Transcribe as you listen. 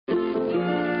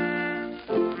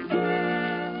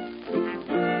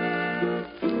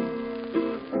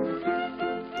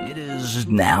is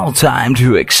now time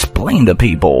to explain to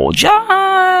people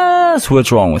just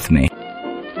what's wrong with me.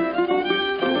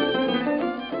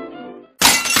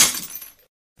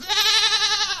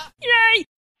 Yay!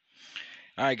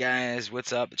 Alright guys,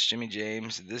 what's up? It's Jimmy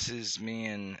James. This is me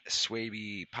and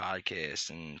Suede podcast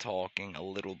and talking a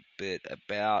little bit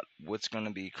about what's going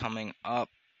to be coming up.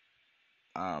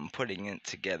 I'm putting it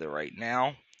together right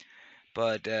now.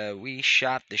 But we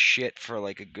shot the shit for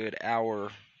like a good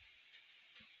hour.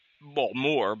 Well,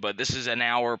 more, but this is an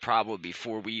hour probably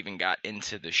before we even got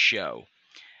into the show.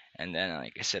 And then,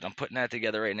 like I said, I'm putting that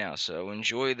together right now. So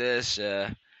enjoy this.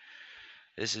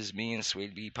 This is me and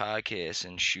Suede B podcast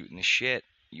and shooting the shit.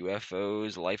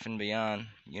 UFOs, life and beyond,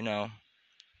 you know.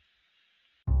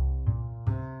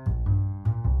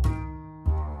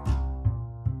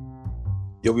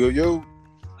 Yo, yo, yo. Later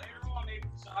on, maybe.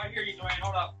 I hear you, Dwayne.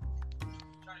 Hold up. I'm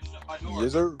trying to shut my door.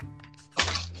 Yes, sir.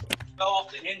 Fell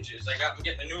off the hinges. I'm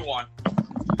getting a new one.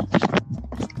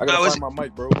 I gotta find my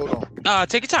mic, bro. Hold on.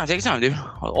 Take your time, dude.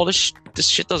 All this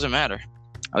shit doesn't matter.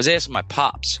 I was asking my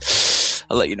pops.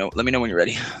 I'll let you know. Let me know when you're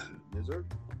ready. Yes, sir.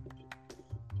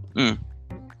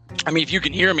 I mean, if you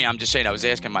can hear me, I'm just saying I was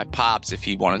asking my pops if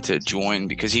he wanted to join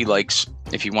because he likes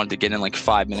if he wanted to get in like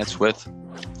 5 minutes with.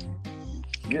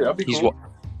 Yeah, that'd be cool.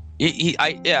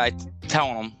 I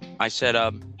telling him. I said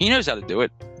he knows how to do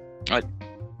it.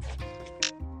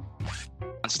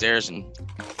 Downstairs and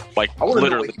like I want to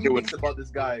know literally what he thinks about this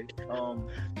guy.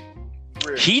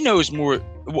 He knows more.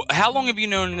 How long have you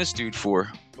known this dude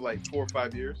for? For like 4 or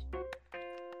 5 years.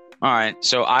 All right,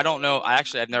 so I don't know.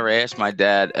 I've never asked my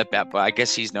dad about, but I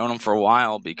guess he's known him for a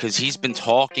while because he's been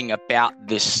talking about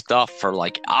this stuff for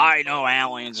like, I know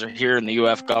aliens are here in the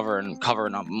UF covering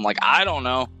them. I'm like, I don't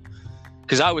know,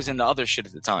 because I was into other shit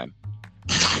at the time.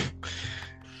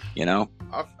 You know?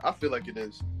 I feel like it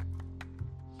is.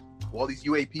 All these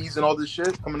UAPs and all this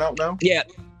shit coming out now. Yeah.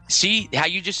 See how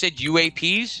you just said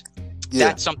UAPs? Yeah.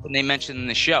 That's something they mentioned in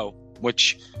the show,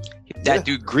 which that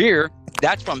dude Greer.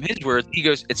 That's from his words. He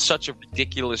goes, it's such a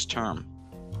ridiculous term.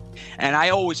 And I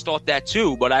always thought that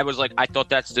too, but I was like, I thought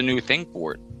that's the new thing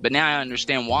for it. But now I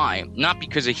understand why. Not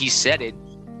because he said it. I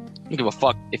don't give a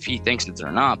fuck if he thinks it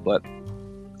or not, but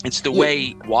it's the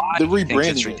way why they're he thinks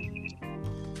it's rebranding ridiculous. it.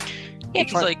 Yeah,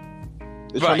 because like...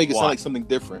 They're trying to make it sound like something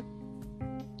different.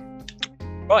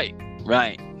 Right.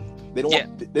 They don't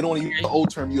want to use the old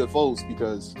term UFOs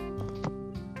because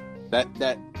that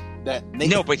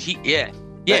no, but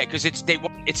because it's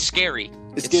scary.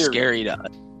 It's scary to us.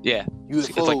 Yeah. UFOs,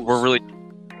 it's like we're really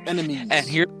enemies. And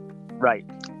here, right.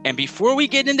 And before we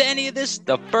get into any of this,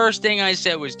 the first thing I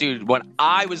said was, dude, when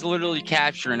I was literally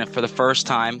capturing it for the first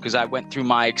time, because I went through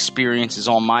my experiences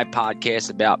on my podcast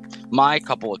about my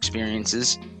couple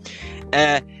experiences,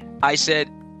 I said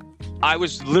I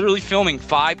was literally filming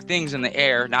 5 things in the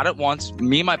air, not at once.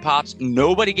 Me and my pops,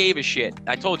 nobody gave a shit.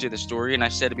 I told you the story, and I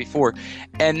said it before.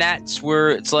 And that's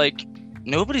where it's like,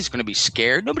 nobody's going to be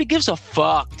scared. Nobody gives a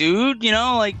fuck, dude. You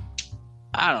know, like,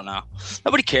 I don't know.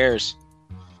 Nobody cares.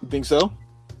 You think so?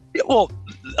 Yeah, well,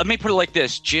 let me put it like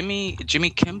this. Jimmy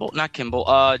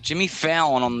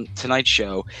Fallon on Tonight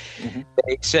Show,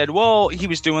 they said, well, he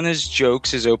was doing his jokes,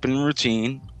 his opening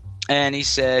routine, and he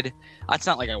said, it's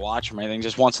not like I watch him or anything,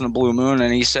 just once in a blue moon,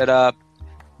 and he said,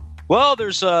 well,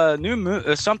 there's a new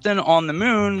moon, something on the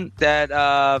moon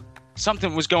that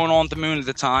something was going on at the moon at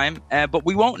the time, but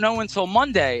we won't know until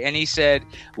Monday. And he said,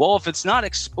 well, if it's not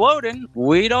exploding,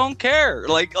 we don't care.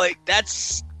 Like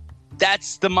that's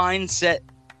the mindset.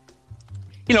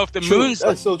 You know, if the moon's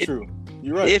that's so true.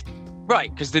 You're right.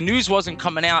 Right, because the news wasn't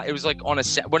coming out. It was like on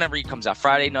whenever he comes out,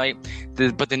 Friday night.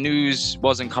 But the news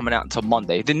wasn't coming out until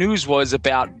Monday. The news was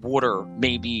about water,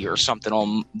 maybe, or something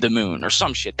on the moon or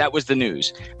some shit. That was the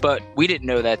news. But we didn't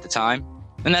know that at the time.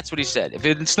 And that's what he said. If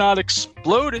it's not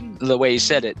exploding the way he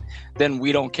said it, then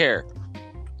we don't care.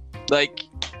 Like,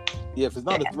 yeah, if it's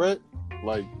not a threat,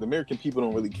 like the American people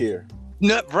don't really care.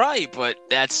 No, right, but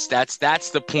that's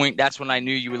the point. That's when I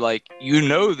knew you were like, you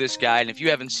know this guy, and if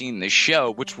you haven't seen the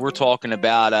show, which we're talking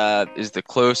about, is the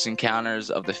Close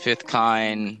Encounters of the Fifth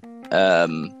Kind.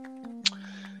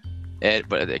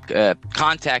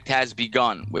 Contact has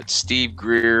begun with Steve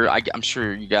Greer. I'm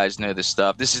sure you guys know this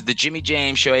stuff. This is the Jimmy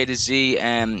James Show A to Z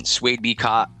and Suede B.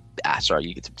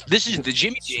 This is the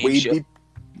Jimmy James Show.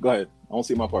 Go ahead. I don't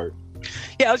see my part.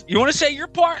 Yeah, you want to say your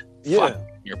part? Yeah. Fuck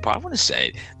your part. I want to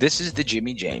say this is the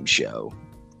Jimmy James Show.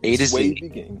 A to Z.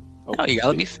 Okay. No, you gotta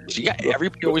let me finish.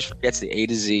 Everybody always forgets the A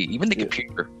to Z. Even the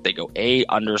computer, they go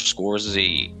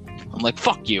A_Z. I'm like,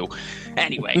 fuck you.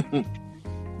 Anyway.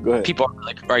 Go ahead. People are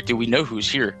like, all right, do we know who's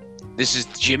here? This is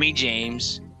Jimmy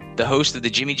James, the host of the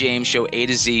Jimmy James Show A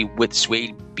to Z with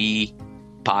Suede B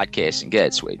podcast and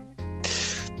get, Suede.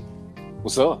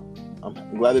 What's up?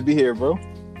 I'm glad to be here, bro.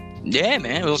 Yeah,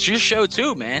 man. Well, it's your show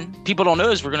too, man. People don't know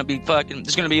this. We're gonna be fucking.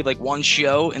 There's gonna be like one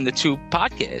show in the two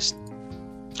podcasts.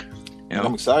 You know?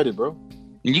 I'm excited, bro.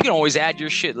 And you can always add your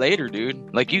shit later,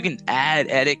 dude. Like you can add,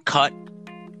 edit, cut,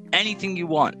 anything you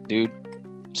want, dude.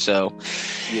 So,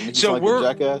 so like we're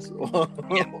a jackass on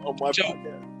my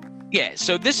podcast. Yeah,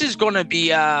 so this is gonna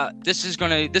be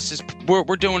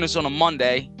we're doing this on a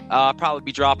Monday. I'll probably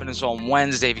be dropping this on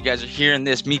Wednesday. If you guys are hearing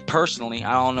this, me personally,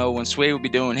 I don't know when Sway will be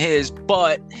doing his,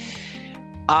 but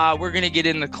we're gonna get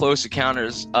into Close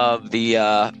Encounters of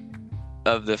the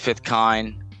Fifth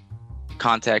Kind.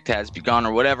 Contact has begun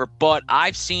or whatever, but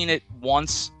I've seen it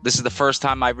once. This is the first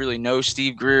time I really know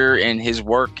Steve Greer and his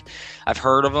work. I've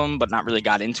heard of him, but not really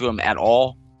got into him at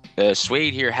all.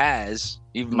 Suede here has,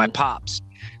 even my pops.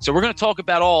 So we're going to talk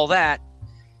about all that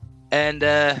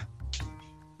and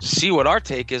see what our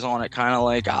take is on it. Kind of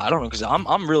like, I don't know, because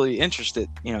I'm really interested.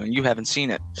 You know, you haven't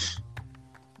seen it.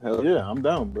 Hell yeah, I'm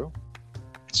down, bro.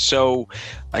 So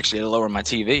actually, I lower my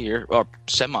TV here, or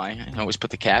semi. I always put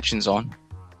the captions on.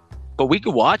 But we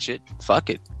could watch it. Fuck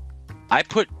it. I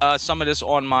put some of this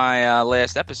on my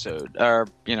last episode. Or,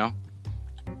 you know.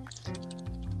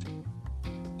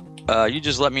 You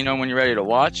just let me know when you're ready to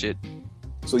watch it.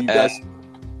 So you guys...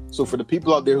 So for the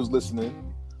people out there who's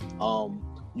listening,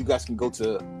 you guys can go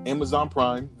to Amazon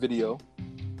Prime Video,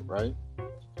 right?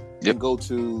 Yep. And go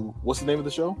to... What's the name of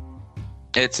the show?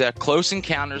 It's Close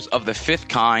Encounters of the Fifth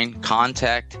Kind.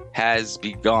 Contact has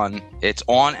begun. It's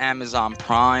on Amazon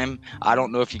Prime. I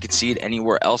don't know if you could see it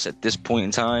anywhere else at this point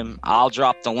in time. I'll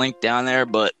drop the link down there,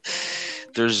 but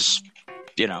there's,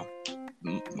 you know,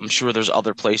 I'm sure there's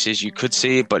other places you could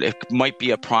see it, but it might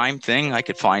be a Prime thing. I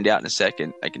could find out in a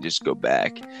second. I can just go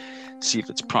back, see if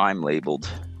it's Prime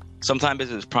labeled. Sometimes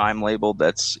if it's Prime labeled,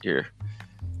 that's here.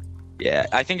 Yeah,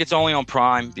 I think it's only on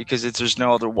Prime because there's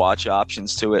no other watch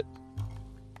options to it.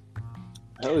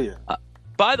 Hell yeah.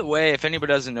 By the way, if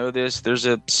anybody doesn't know this, there's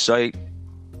a site,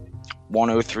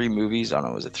 103 Movies. I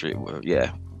don't know, is it 3?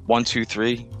 Yeah.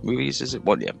 123 Movies, is it?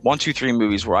 What? Yeah. 123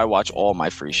 Movies, where I watch all my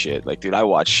free shit. Like, dude, I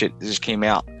watch shit that just came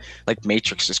out. Like,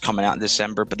 Matrix is coming out in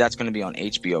December, but that's going to be on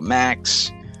HBO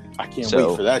Max. I can't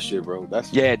wait for that shit, bro.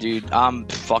 Yeah, dude. I'm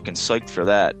fucking psyched for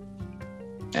that.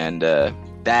 And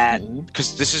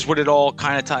because this is what it all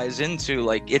kind of ties into.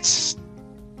 Like, it's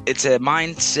a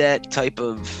mindset type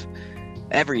of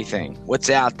everything, what's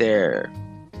out there,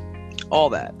 all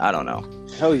that. I don't know.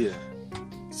 Hell yeah.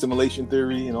 Simulation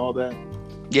theory and all that.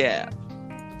 Yeah.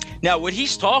 Now, what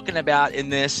he's talking about in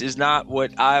this is not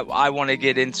what I want to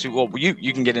get into. Well,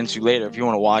 you can get into later if you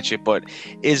want to watch it, but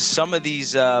is some of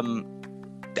these the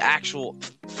actual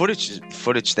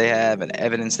footage they have and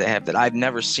evidence they have that I've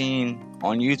never seen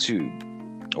on YouTube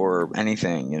or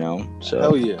anything, you know? So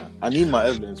hell yeah. I need my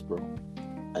evidence, bro.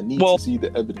 I need to see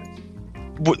the evidence.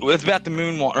 It's about the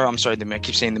moon one, or I'm sorry, I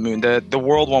keep saying the moon. The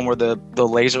world one where the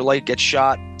laser light gets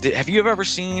shot. Have you ever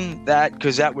seen that?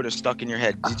 Because that would have stuck in your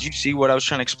head. Did you see what I was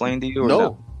trying to explain to you?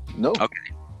 Or no. Okay.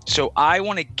 So I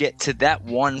want to get to that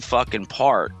one fucking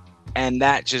part, and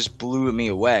that just blew me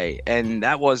away. And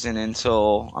that wasn't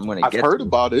until I'm going to get. I've heard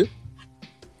about it.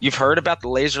 You've heard about the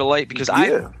laser light? Because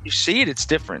you see it, it's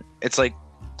different. It's like,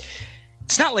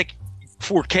 it's not like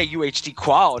 4K UHD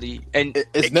quality, and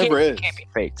it never is. It can't be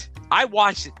faked. I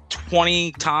watched it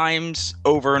 20 times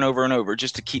over and over and over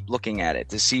just to keep looking at it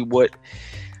to see what.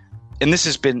 And this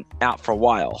has been out for a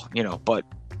while, you know. But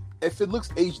if it looks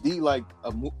HD like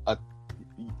a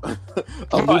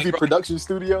movie production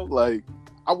studio, like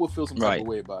I would feel some type of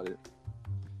way about it.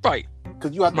 Right.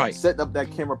 Because you have to set up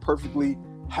that camera perfectly,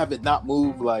 have it not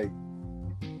move. Like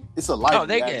it's a light.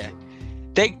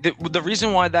 The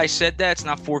reason why I said that it's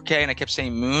not 4K and I kept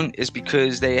saying moon is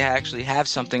because they actually have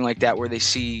something like that where they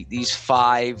see these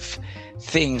 5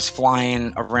 things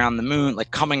flying around the moon,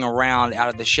 like coming around out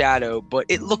of the shadow, but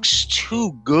it looks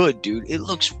too good, dude. It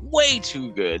looks way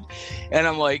too good. And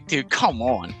I'm like, dude, come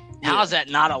on. How's that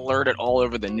not alerted all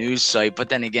over the news site? But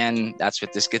then again, that's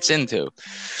what this gets into.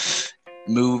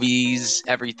 Movies,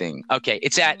 everything. Okay,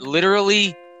 it's at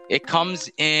literally... It comes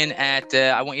in at,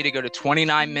 I want you to go to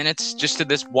 29 minutes just to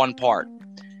this one part.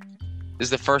 This is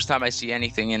the first time I see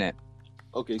anything in it.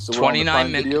 Okay, so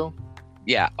 29 minutes. Video?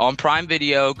 Yeah, on Prime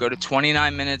Video, go to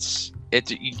 29 minutes.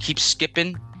 You keep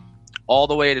skipping all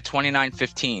the way to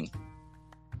 29:15.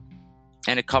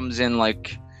 And it comes in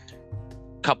like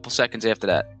a couple seconds after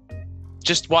that.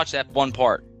 Just watch that one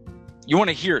part. You want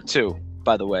to hear it too,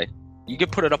 by the way. You can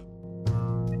put it up.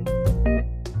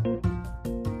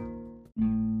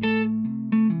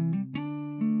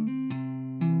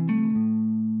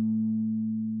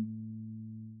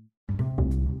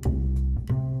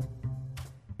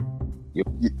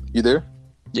 You there?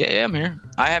 Yeah, I'm here.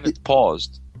 I have it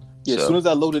paused. Yeah, so. As soon as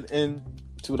I loaded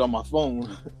into it on my phone,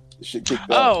 the shit kicked out.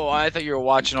 Oh, I thought you were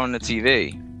watching on the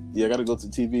TV. Yeah, I gotta go to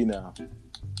TV now.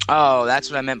 Oh, that's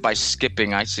what I meant by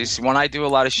skipping. I see. When I do a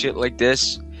lot of shit like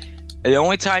this, the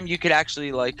only time you could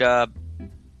actually like, and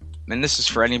this is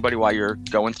for anybody while you're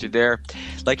going through there,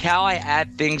 like how I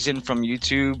add things in from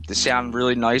YouTube to sound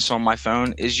really nice on my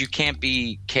phone is you can't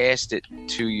be cast it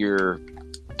to your,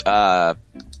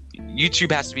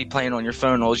 YouTube has to be playing on your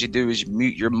phone. All you do is you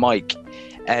mute your mic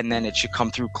and then it should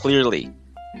come through clearly.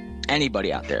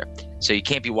 Anybody out there. So you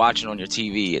can't be watching on your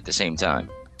TV at the same time.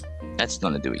 That's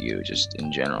nothing to do with you, just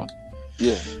in general.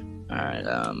 Yeah. All right.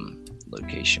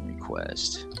 Location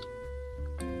request.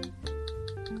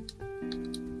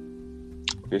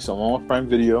 Okay, so I'm on my Prime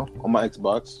Video on my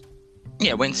Xbox.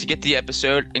 Yeah, once you get the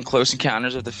episode in Close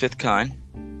Encounters of the Fifth Kind,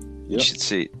 you should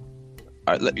see.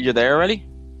 All right, you're there already?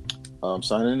 I'm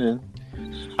signing in.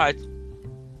 All right.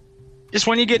 Just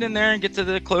when you get in there and get to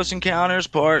the Close Encounters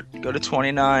part, go to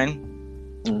 29.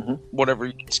 Whatever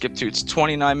you skip to. It's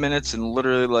 29 minutes and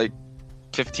literally like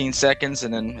 15 seconds,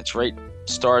 and then it's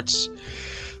starts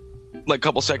like a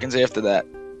couple seconds after that.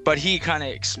 But he kind of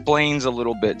explains a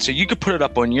little bit. So you could put it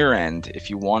up on your end if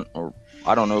you want, or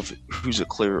I don't know who's it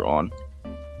clear on.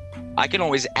 I can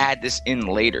always add this in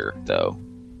later, though.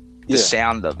 The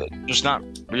sound of it. There's not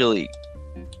really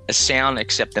a sound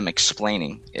except them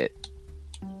explaining it.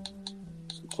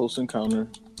 Close Encounter.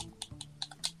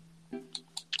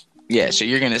 Yeah, so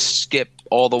you're gonna skip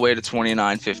all the way to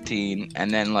 29:15,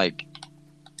 and then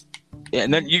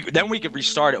and then we could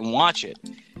restart it and watch it.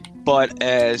 But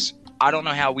as I don't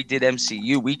know how we did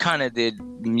MCU, we kind of did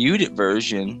muted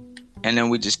version, and then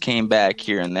we just came back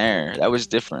here and there. That was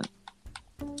different.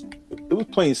 It was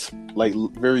playing like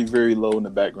very, very low in the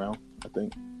background, I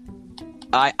think.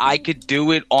 I could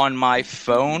do it on my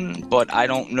phone, but I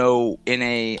don't know in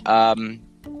a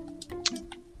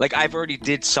like I've already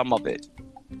did some of it.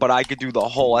 But I could do the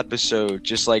whole episode,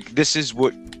 just like this is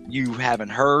what you haven't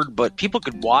heard, but people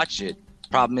could watch it.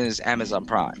 Problem is Amazon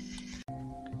Prime.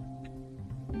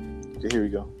 Okay, here we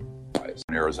go.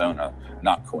 In Arizona,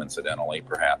 not coincidentally,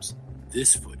 perhaps.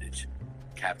 This footage,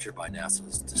 captured by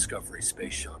NASA's Discovery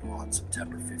Space Shuttle on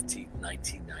September 15,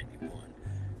 1991,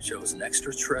 shows an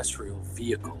extraterrestrial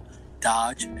vehicle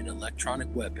dodge an electronic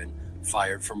weapon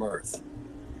fired from Earth.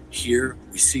 Here,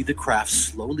 we see the craft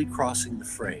slowly crossing the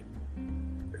frame.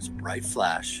 There's a bright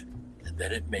flash, and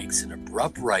then it makes an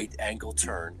abrupt right angle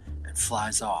turn and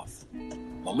flies off.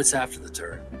 Moments after the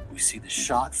turn, we see the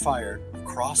shot fired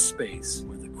across space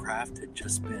where the craft had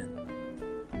just been.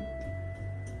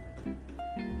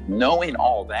 Knowing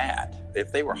all that,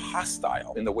 if they were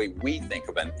hostile in the way we think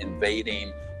of an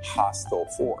invading hostile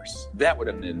force, that would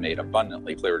have been made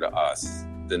abundantly clear to us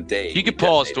the day. You could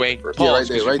pause, Dwayne.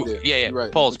 Pause. Yeah, right there. Yeah.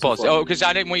 Right. Pause. Oh, because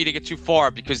I didn't want you to get too far,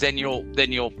 because then you're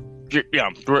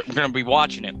we're gonna be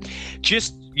watching it.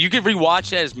 Just you could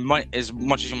rewatch it as much as you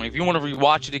want. If you want to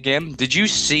rewatch it again, did you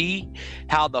see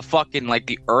how the fucking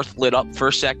the Earth lit up for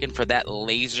a second for that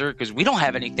laser? Because we don't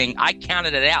have anything. I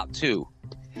counted it out too.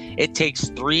 It takes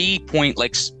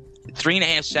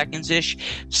 3.5 seconds ish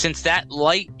since that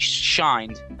light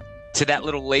shined to that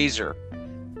little laser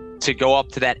to go up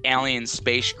to that alien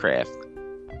spacecraft,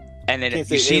 and then you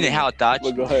see how it dodged.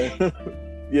 Well, go ahead.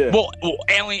 Yeah. Well,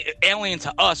 alien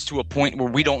to us to a point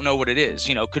where we don't know what it is.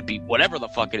 Could be whatever the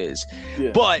fuck it is.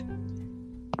 Yeah. But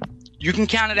you can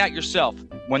count it out yourself.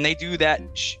 When they do that,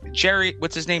 Jerry,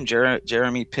 what's his name?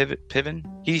 Jeremy Piven?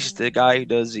 He's the guy who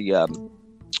does the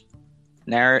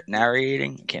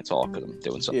narrating. I can't talk because I'm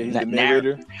doing something. Yeah, he's the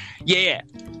narrator. Yeah.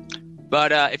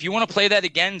 But if you want to play that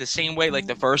again the same way like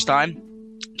the first time,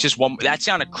 just one. That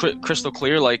sounded crystal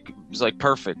clear. It was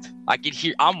perfect. I could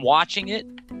hear. I'm watching it.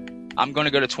 I'm going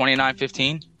to go to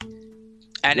 29:15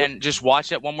 and then just watch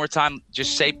that one more time.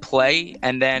 Just say play,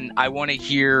 and then I want to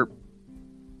hear.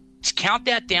 Just count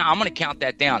that down. I'm going to count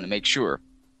that down to make sure.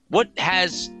 What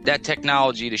has that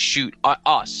technology to shoot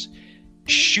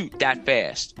shoot that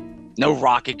fast? No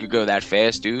rocket could go that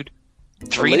fast, dude.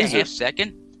 3.5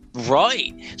 seconds?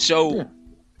 Right. So,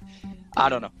 I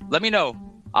don't know. Let me know.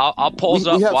 I'll pause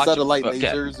up. We have watch satellite it.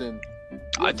 lasers and.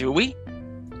 Do we?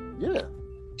 Yeah.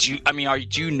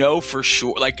 Do you know for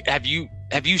sure? Have you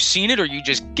seen it, or you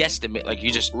just guesstimate?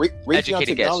 You just Raytheon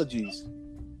educated guess? Technologies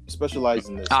specialize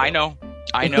in this. I know.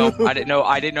 I didn't know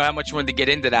how much you wanted to get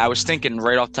into that. I was thinking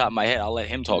right off the top of my head. I'll let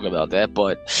him talk about that.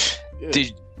 But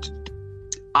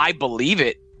I believe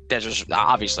it. There's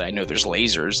obviously I know there's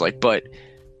lasers, but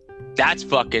that's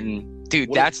fucking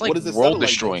dude. That's world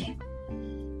destroying.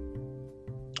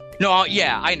 No,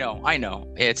 yeah, I know.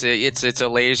 It's a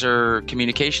laser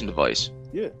communication device.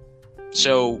 Yeah.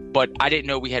 So, but I didn't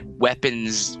know we had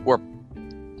weapons, or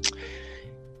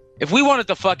if we wanted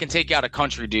to fucking take out a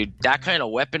country, dude, that kind of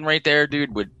weapon right there,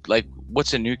 dude, would, like,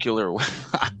 what's a nuclear?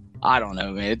 I don't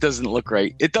know, man. It doesn't look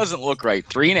right.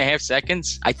 3.5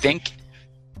 seconds, I think.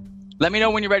 Let me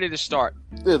know when you're ready to start.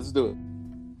 Yeah, let's do it.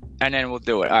 And then we'll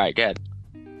do it. All right, go ahead.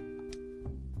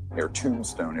 Near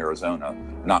Tombstone, Arizona,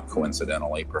 not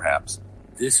coincidentally, perhaps.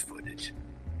 This footage,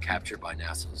 captured by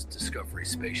NASA's Discovery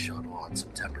Space Shuttle on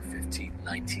September 15,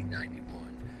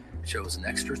 1991, shows an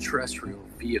extraterrestrial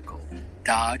vehicle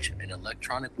dodge an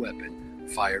electronic weapon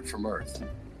fired from Earth.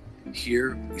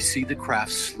 Here, we see the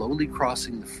craft slowly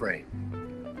crossing the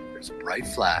frame. There's a bright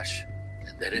flash,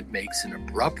 and then it makes an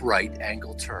abrupt right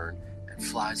angle turn and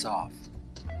flies off.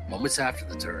 Moments after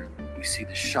the turn, we see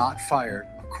the shot fired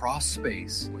across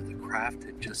space where the craft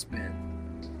had just been.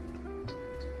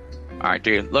 All right,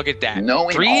 dude, look at that.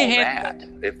 Knowing all 3.5 that,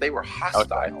 if they were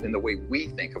hostile in the way we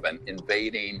think of an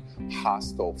invading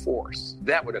hostile force,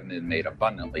 that would have been made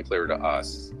abundantly clear to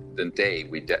us the day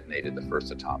we detonated the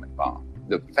first atomic bomb.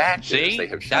 The fact is they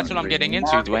have shown that's what I'm getting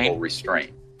into, remarkable Dwayne.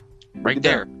 restraint. Right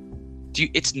there.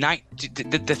 It's not.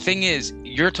 The thing is,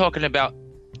 you're talking about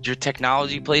your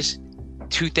technology place,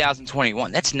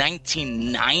 2021. That's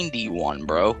 1991,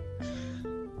 bro.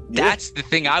 That's the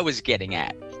thing I was getting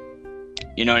at.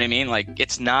 You know what I mean? Like,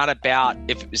 it's not about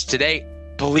if it was today.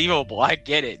 Believable, I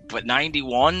get it. But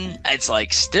 91, it's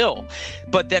like still.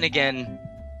 But then again,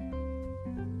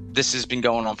 this has been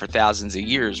going on for thousands of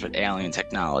years with alien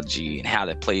technology and how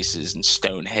the places and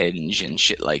Stonehenge and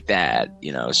shit like that.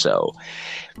 You know, so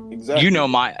Exactly. do you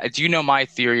know my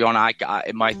theory on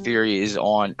my theory is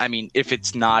on, I mean, if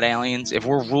it's not aliens, if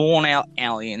we're ruling out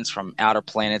aliens from outer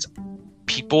planets,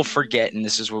 people forget, and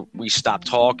this is where we stop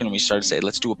talking and we start to say,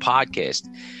 let's do a podcast.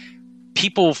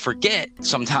 People forget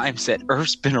sometimes that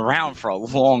Earth's been around for a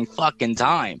long fucking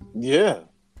time. Yeah.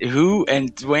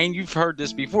 And Dwayne, you've heard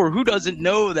this before. Who doesn't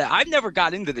know that? I've never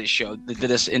got into this show,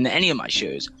 in any of my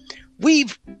shows.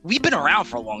 We've been around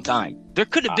for a long time. There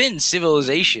could have been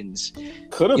civilizations.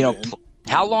 Could have been.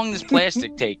 How long does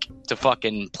plastic take to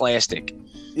fucking plastic?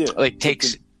 Yeah. Like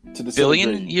takes to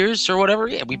billion years or whatever.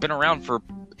 Yeah, we've been around for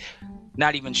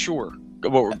not even sure.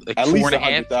 Like at 4.5. least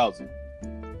 100,000.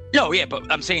 No, yeah, but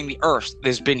I'm saying the Earth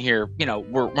has been here. You know,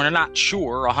 we're not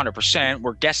sure 100%.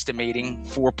 We're guesstimating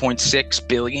 4.6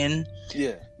 billion.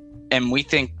 Yeah. And we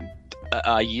think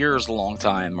a year is a long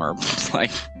time, or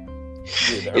like.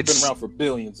 Yeah, they've been around for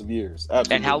billions of years.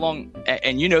 Absolutely. And how long?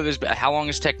 And you know this, but how long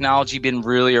has technology been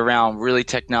really around? Really,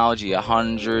 technology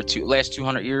 100 to last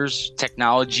 200 years.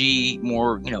 Technology,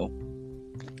 more,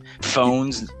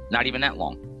 phones. Not even that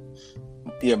long.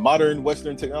 Yeah, modern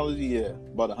Western technology. Yeah,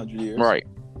 about 100 years. Right.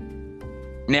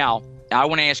 Now, I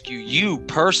want to ask you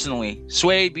personally,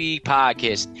 Suede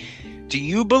Podcast, do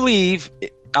you believe?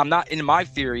 I'm not in my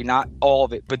theory, not all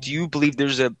of it, but do you believe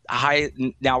there's a high?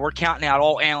 Now we're counting out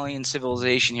all alien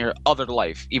civilization here, other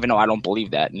life, even though I don't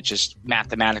believe that, and it's just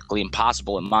mathematically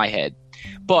impossible in my head.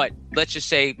 But let's just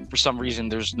say for some reason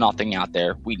there's nothing out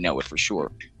there. We know it for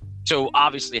sure. So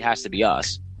obviously it has to be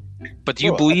us. But do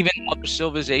you believe in other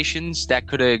civilizations that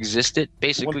could have existed?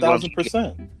 Basically,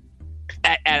 1,000%.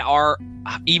 At our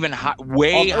even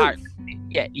way higher,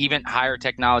 even higher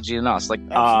technology than us, like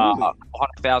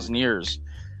 100,000 years.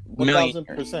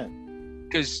 1,000%.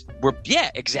 Because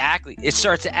exactly. It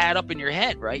starts to add up in your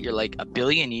head, right? You're like, 1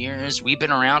 billion years. We've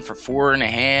been around for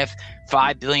 4.5,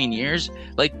 5 billion years.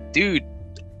 Like, dude,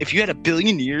 if you had 1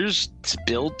 billion years to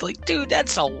build, like, dude,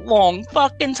 that's a long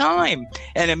fucking time.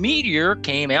 And a meteor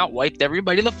came out, wiped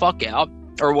everybody the fuck out,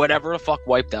 or whatever the fuck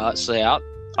wiped us out.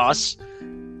 Us.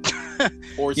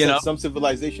 Or some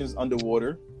civilizations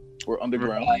underwater or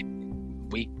underground.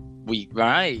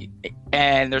 Right.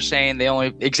 And they're saying they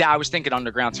only. I was thinking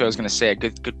underground too. I was going to say a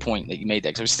good point that you made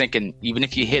there. Because I was thinking even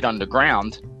if you hit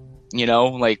underground,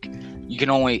 like you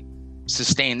can only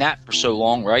sustain that for so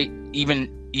long, right? Even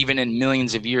in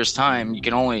millions of years' time, you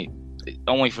can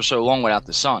only for so long without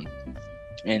the sun.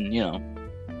 And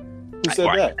who said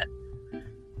that?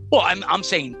 Well, I'm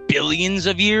saying billions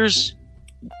of years,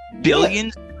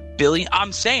 billions. Yeah. Billion.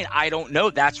 I'm saying I don't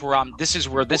know. That's where this is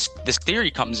where this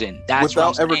theory comes in. That's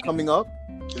without ever coming up.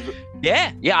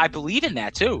 Yeah, I believe in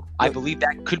that too. I believe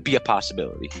that could be a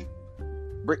possibility.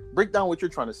 Break down what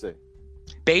you're trying to say.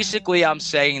 Basically, I'm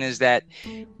saying is that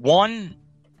one,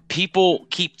 people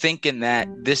keep thinking that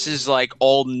this is like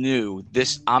all new.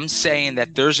 I'm saying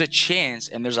that there's a chance,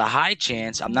 and there's a high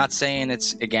chance. I'm not saying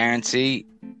it's a guarantee.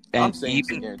 And I'm saying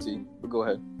it's a guarantee. But go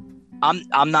ahead.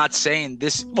 I'm not saying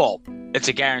this. Well, it's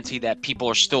a guarantee that people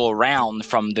are still around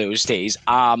from those days.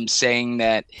 I'm saying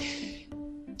that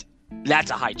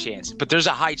that's a high chance, but there's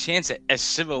a high chance that a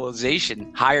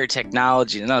civilization, higher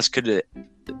technology than us, could have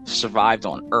survived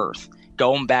on Earth.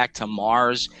 Going back to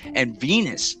Mars and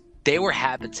Venus, they were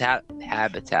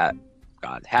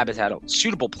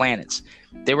suitable planets.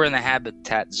 They were in the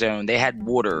habitat zone. They had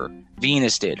water.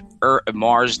 Venus did.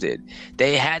 Mars did.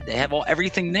 They have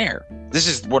everything there. This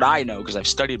is what I know because I've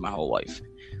studied my whole life.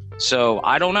 So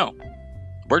I don't know.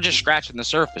 We're just scratching the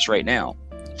surface right now.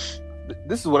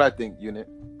 This is what I think, Unit,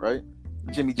 right?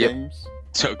 Jimmy James.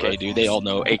 It's okay, right? Dude. They all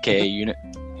know, AKA Unit.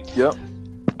 Yep.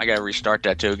 I gotta restart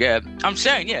that too. Yeah, I'm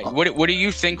saying, yeah. What do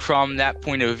you think from that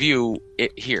point of view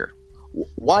here?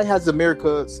 Why has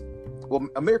America's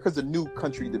a new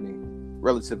country to me,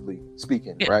 relatively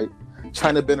speaking, right?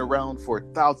 China been around for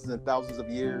thousands and thousands of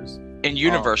years. In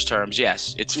universe terms,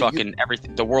 yes, it's fucking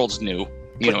everything. The world's new.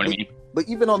 You know what I mean? But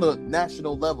even on the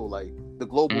national level, like the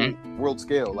global world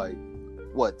scale, like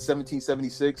what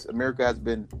 1776, America has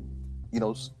been,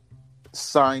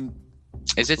 signed.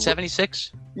 Is it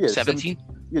 76? Yeah, 17.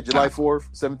 Yeah, July 4th,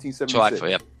 1776. July 4th,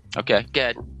 yep. Okay,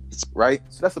 good. Right?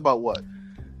 So that's about what?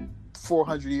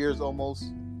 400 years almost.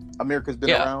 America's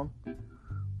been around.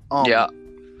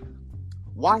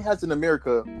 Why hasn't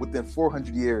America, within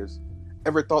 400 years,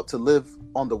 ever thought to live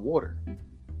on the water?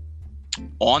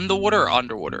 On the water or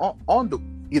underwater? Either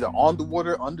on the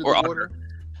water, under the water.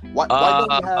 Why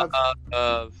don't we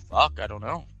have... Fuck, I don't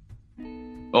know.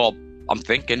 Well, I'm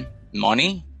thinking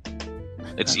money.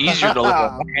 It's easier to live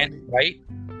on land, right?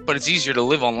 But it's easier to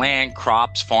live on land,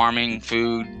 crops, farming,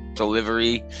 food,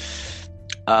 delivery.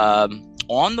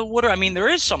 On the water, I mean, there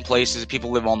is some places people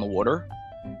live on the water.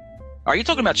 Are you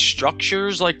talking about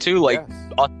structures, us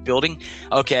building?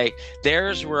 Okay,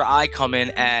 there's where I come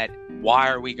in at why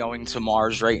are we going to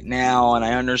Mars right now? And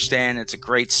I understand it's a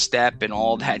great step and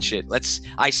all that shit.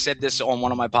 I said this on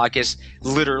one of my podcasts.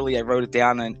 Literally, I wrote it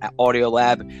down in Audio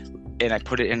Lab and I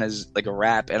put it in as like a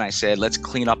rap. And I said, let's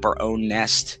clean up our own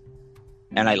nest.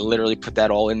 And I literally put that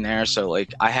all in there. So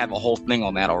I have a whole thing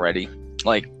on that already.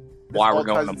 Why we're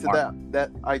going to Mars.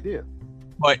 That idea.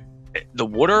 But the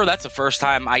water, that's the first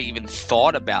time I even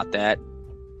thought about that.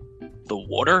 The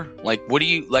water? What do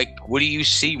you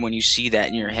see when you see that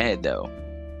in your head, though?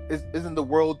 Isn't the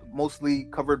world mostly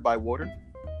covered by water?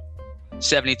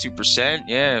 72%,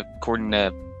 yeah, according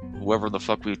to whoever the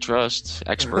fuck we trust,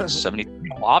 experts.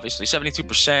 Obviously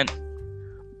 72%.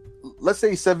 Let's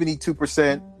say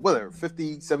 72%, whatever,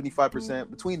 50, 75%,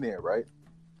 between there, right?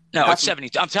 No, it's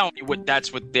 70. I'm telling you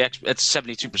that's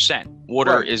 72%.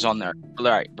 Water is on there,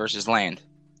 right, versus land.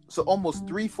 So almost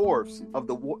 3/4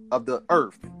 of the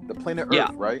Earth, the planet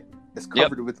Earth, right, is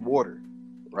covered with water,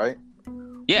 right?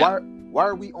 Yeah. Why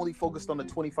are we only focused on the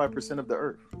 25% of the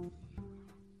Earth?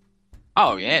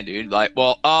 Oh yeah, dude.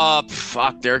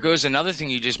 Fuck. There goes another thing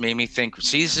you just made me think.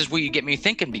 See, this is what you get me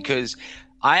thinking because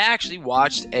I actually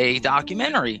watched a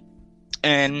documentary,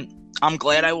 and I'm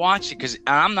glad I watched it because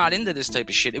I'm not into this type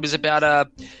of shit. It was about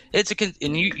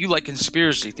and you like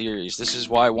conspiracy theories. This is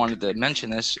why I wanted to mention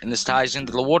this, and this ties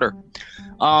into the water.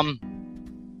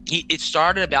 It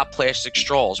started about plastic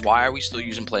straws. Why are we still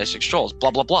using plastic straws?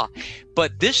 Blah blah blah.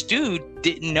 But this dude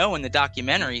didn't know in the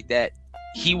documentary that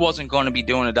he wasn't going to be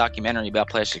doing a documentary about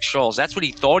plastic straws. That's what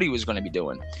he thought he was going to be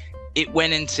doing. It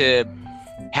went into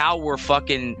how we're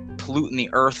fucking polluting the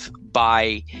earth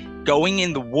by going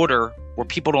in the water where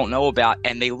people don't know about,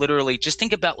 and they literally just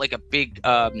think about like a big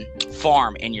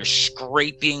farm, and you're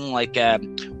scraping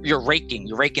you're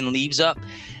raking leaves up.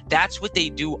 That's what they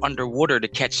do underwater to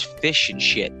catch fish and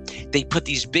shit. They put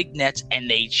these big nets and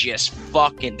they just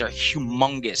they're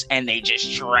humongous, and they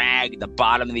just drag the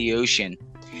bottom of the ocean.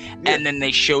 Yeah. And then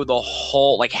they show the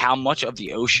whole, how much of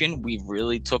the ocean we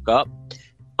really took up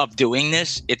of doing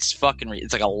this. It's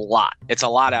it's like a lot. It's a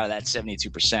lot out of that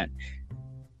 72%.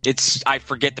 I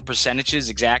forget the percentages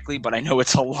exactly, but I know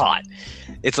it's a lot.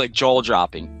 It's like jaw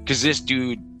dropping because this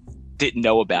dude didn't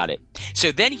know about it.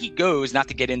 So then he goes, not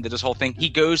to get into this whole thing, he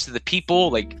goes to the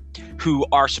people who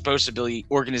are supposed to be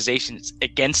organizations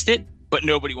against it, but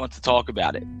nobody wants to talk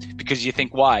about it. Because you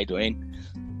think, why, Dwayne?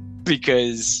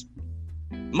 Because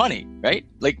money, right?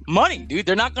 Money, dude.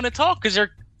 They're not going to talk because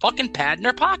they're fucking padding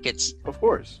their pockets. Of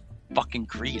course. Fucking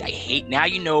greed. I hate. Now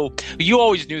you know. You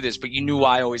always knew this, but you knew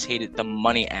I always hated the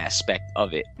money aspect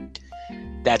of it.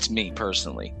 That's me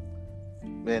personally.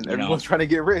 Man, everyone's trying to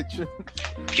get rich.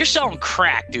 If you're selling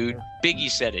crack, dude,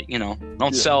 Biggie said it.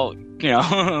 Don't sell.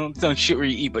 Don't shit where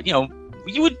you eat. But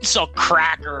you wouldn't sell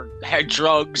crack or have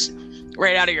drugs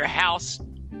right out of your house,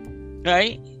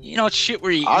 right? It's shit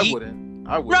where you eat. I wouldn't.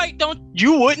 Right?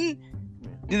 You wouldn't.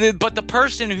 But the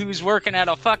person who's working at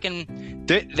a fucking,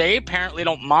 they apparently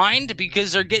don't mind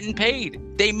because they're getting paid.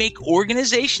 They make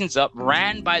organizations up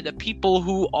ran by the people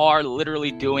who are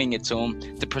literally doing it to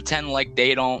them to pretend like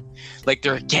they don't, like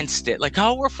they're against it. Like,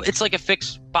 oh, it's like a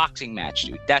fixed boxing match,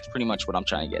 dude. That's pretty much what I'm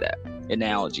trying to get at.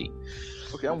 Analogy.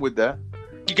 Okay, I'm with that.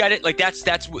 You got it. Like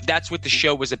that's what the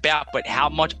show was about. But how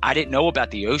much I didn't know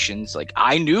about the oceans. Like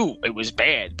I knew it was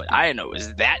bad, but I didn't know it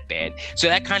was that bad. So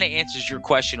that kind of answers your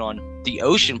question on the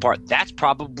ocean part. That's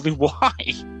probably why.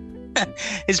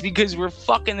 It's because we're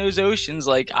fucking those oceans.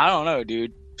 Like I don't know,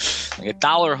 dude. Like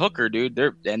 $1 hooker, dude.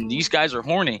 And these guys are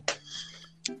horny.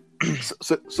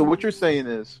 So what you're saying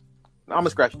is, I'm gonna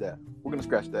scratch that. We're gonna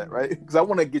scratch that, right? Because I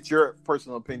want to get your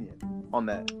personal opinion on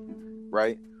that,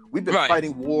 right? We've been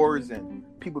fighting wars and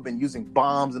people have been using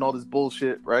bombs and all this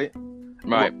bullshit, right?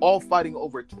 Right. We're all fighting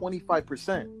over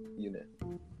 25% unit,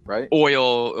 right?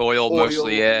 Oil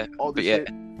mostly, yeah. All this shit.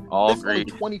 All That's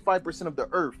agreed. only 25% of the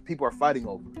earth people are fighting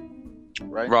over,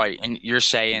 right? Right, and you're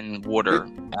saying water.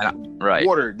 Right.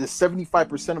 Water. This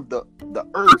 75% of the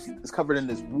earth is covered in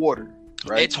this water,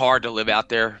 right? It's hard to live out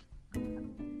there.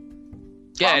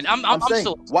 Yeah, I'm saying,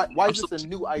 still. why is this a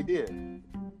new idea?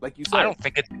 Like you said, I don't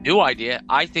think it's a new idea.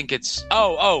 I think it's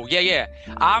yeah.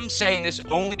 I'm saying this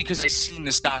only because I've seen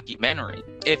this documentary.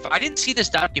 If I didn't see this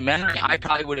documentary, I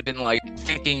probably would have been like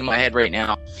thinking in my head right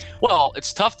now, well,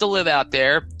 it's tough to live out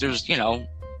there. There's,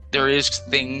 there is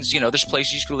things, there's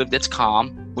places you can live that's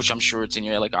calm, which I'm sure it's in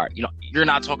your head. Like, all right, you're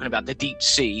not talking about the deep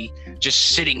sea, just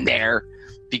sitting there,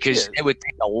 because it would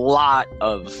take a lot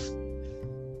of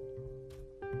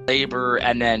labor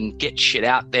and then get shit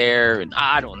out there, and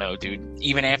I don't know, dude.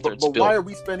 Even after it's built. But why are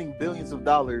we spending billions of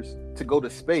dollars to go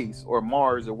to space or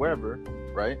Mars or wherever,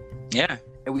 right? Yeah.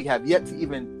 And we have yet to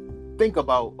even think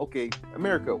about, okay,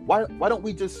 America, why don't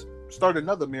we just start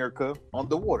another America on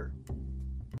the water?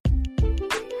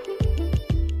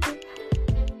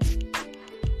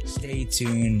 Stay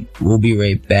tuned. We'll be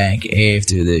right back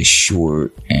after this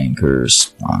short anchor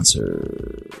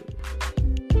sponsor.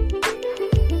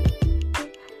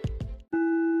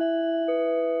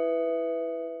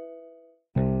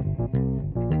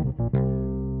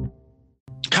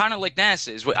 Kind of like NASA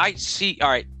is what I see. All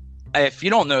right, if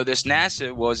you don't know this,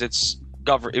 NASA was it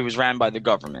was ran by the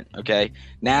government. Okay,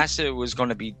 NASA was going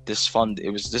to be this fund.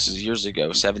 This is years ago,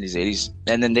 70s, 80s,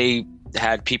 and then they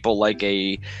had people like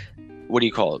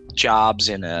Jobs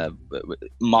and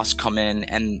Musk come in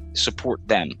and support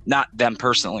them, not them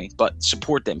personally, but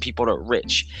support them. People that are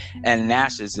rich, and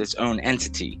NASA is its own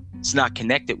entity. It's not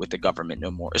connected with the government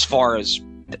no more, as far as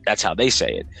that's how they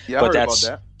say it. Yeah, I heard about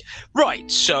that. Right.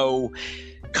 So,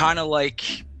 kind of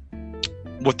like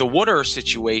what the water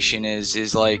situation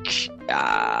is like.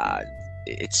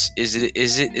 Is it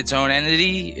its own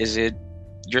entity? Is it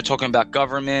you're talking about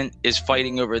government is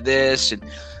fighting over this? And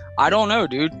I don't know,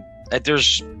 dude. That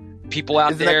there's people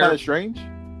out there. Isn't that kind of strange?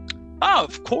 Oh,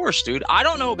 of course, dude. I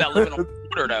don't know about living on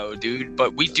water though, dude.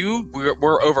 But we do.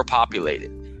 We're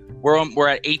overpopulated. We're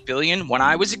at 8 billion. When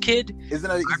I was a kid, isn't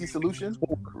that an easy solution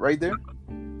right there?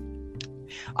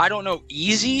 I don't know.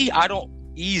 Easy.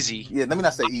 Yeah, let me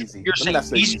not say easy. You're saying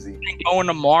easy. Going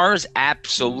to Mars?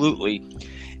 Absolutely.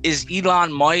 Is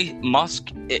Elon Musk?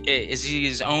 Is he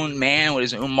his own man with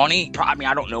his own money? I mean,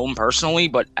 I don't know him personally,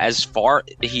 but as far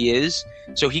he is,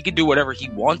 so he could do whatever he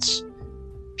wants.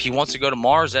 If he wants to go to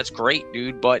Mars, that's great,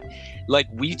 dude. But like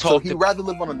we talked, so he'd rather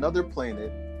live on another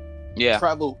planet,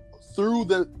 travel through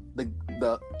the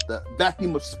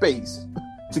vacuum of space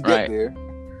to get there.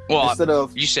 Well, instead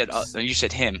of you said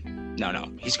him.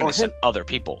 No, he's gonna send other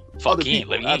people. Fuck, he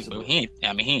ain't.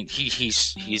 I mean,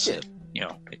 he's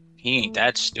he ain't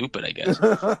that stupid, I guess.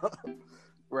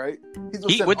 Right?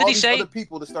 He's what did he say? Other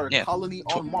people to start a colony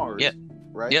on Mars. Yep.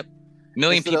 Right. Yep.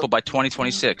 Million people by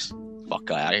 2026.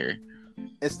 Fuck out of here.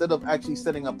 Instead of actually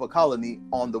setting up a colony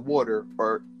on the water,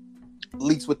 or at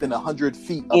least within 100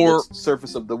 feet of the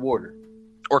surface of the water.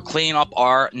 Or clean up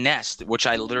our nest, which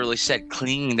I literally said,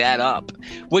 clean that up.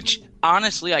 Which,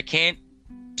 honestly, I can't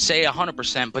say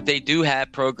 100%, but they do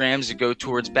have programs that go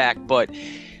towards back. But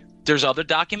there's other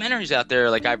documentaries out there,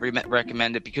 like I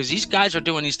recommended, because these guys are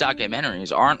doing these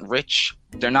documentaries, aren't rich.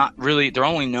 They're not really, they're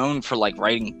only known for like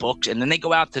writing books, and then they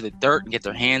go out to the dirt and get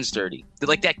their hands dirty. They're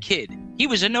like that kid. He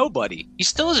was a nobody. He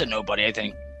still is a nobody, I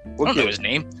think. I don't know his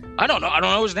name. I don't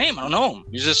know his name. I don't know him.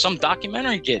 He's just some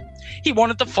documentary kid. He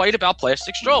wanted to fight about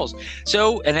plastic straws.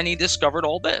 So, and then he discovered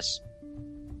all this.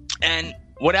 And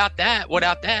without that,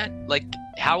 like,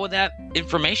 how would that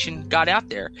information got out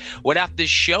there? Without this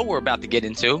show we're about to get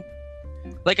into,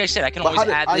 like I said, I can always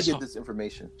add this. I get this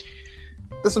information?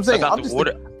 That's what I'm saying.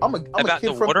 I'm a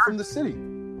kid from the city.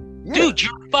 Yeah. Dude,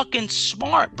 you're fucking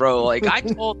smart, bro. Like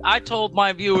I told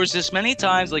my viewers this many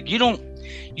times. Like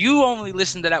you only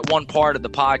listen to that one part of the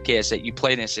podcast that you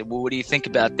played and said, well, what do you think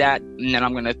about that? And then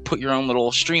I'm gonna put your own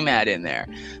little stream ad in there.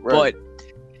 Right.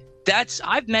 But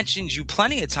I've mentioned you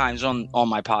plenty of times on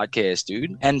my podcast,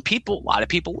 dude. And a lot of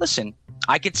people listen.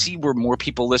 I could see where more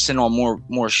people listen on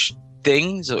more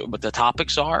things, what the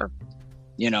topics are.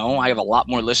 You know, I have a lot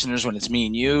more listeners when it's me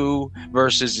and you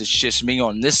versus it's just me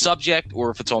on this subject, or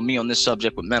if it's on me on this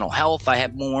subject with mental health, I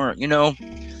have more, you know?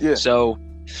 Yeah. So,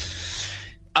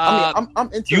 I'm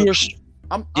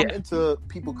into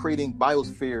people creating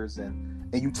biospheres and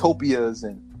utopias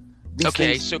and these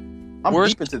things. So I'm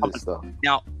deep into this stuff.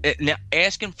 Now,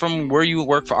 asking from where you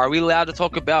work for, are we allowed to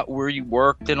talk about where you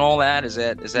worked and all that? Is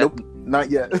that? Nope, not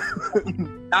yet.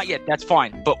 Not yet. That's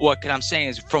fine. But what I'm saying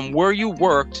is, from where you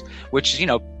worked, which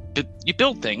you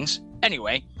build things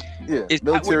anyway. Yeah,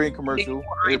 military and commercial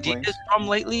airplanes. Ideas from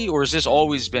lately, or has this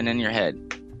always been in your head?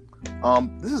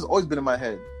 This has always been in my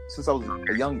head since I was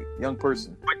a young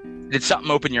person. Did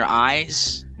something open your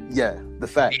eyes? Yeah, the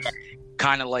facts.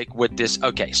 Kind of like with this.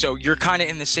 Okay, so you're kind of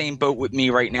in the same boat with me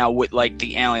right now with like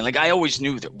the alien. Like I always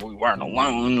knew that we weren't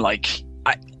alone. Like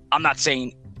I'm not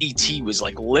saying ET was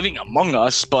like living among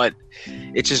us, but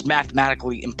it's just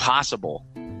mathematically impossible.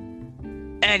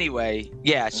 Anyway,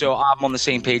 yeah, so I'm on the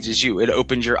same page as you. It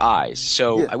opened your eyes.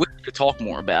 So I wish we could talk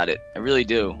more about it. I really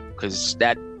do, because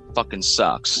that fucking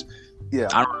sucks. Yeah.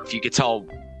 I don't know if you could tell,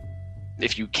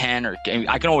 if you can, or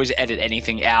I can always edit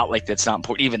anything out like that's not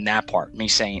important. Even that part, me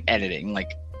saying editing,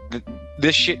 like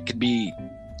this shit could be,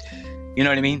 you know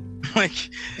what I mean? Like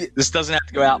this doesn't have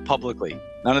to go out publicly.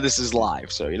 None of this is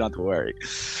live, so you don't have to worry.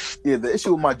 Yeah, the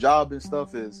issue with my job and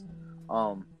stuff is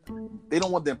they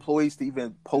don't want the employees to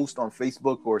even post on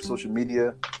Facebook or social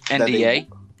media. NDA?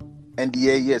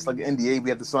 NDA, yeah, it's like an NDA we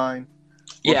have to sign.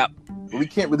 Yeah. But we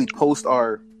can't really post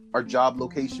our job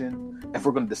location if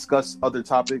we're going to discuss other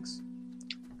topics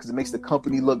because it makes the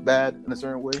company look bad in a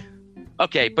certain way.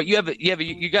 Okay, but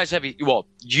you guys have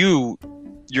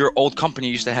your old company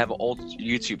used to have an old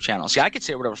YouTube channel. See, I could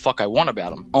say whatever the fuck I want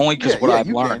about them, only because I've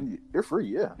learned. You're free,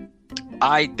 yeah.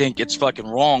 I think it's fucking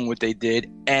wrong what they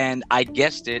did, and I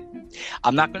guessed it.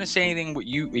 I'm not going to say anything what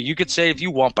you could say if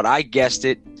you want, but I guessed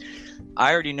it.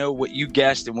 I already know what you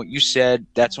guessed and what you said.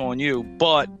 That's on you.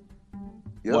 But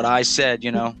what I said,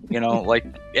 like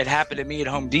it happened to me at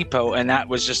Home Depot, and that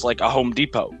was just like a Home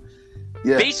Depot.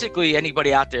 Yeah. Basically,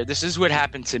 anybody out there, this is what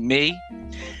happened to me,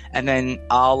 and then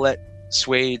I'll let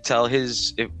Suede tell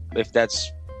his if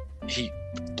that's he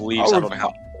believes. I don't know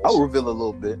how. I'll reveal a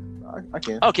little bit. I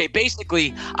can. Okay,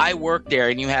 basically, I work there,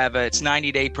 and you have it's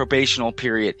 90-day probational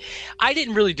period. I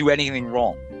didn't really do anything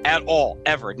wrong at all,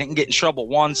 ever. Didn't get in trouble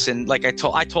once, and like I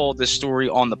told this story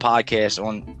on the podcast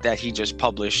on that he just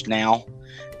published now.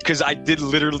 Because I did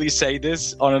literally say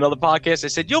this on another podcast. I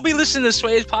said, you'll be listening to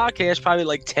Suede's podcast probably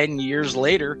like 10 years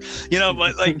later.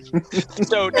 But like,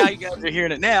 so now you guys are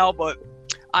hearing it now. But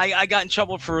I got in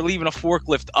trouble for leaving a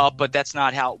forklift up, but that's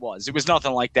not how it was. It was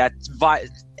nothing like that.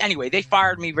 Anyway, they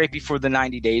fired me right before the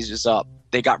 90 days was up.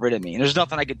 They got rid of me, and there's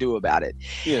nothing I could do about it.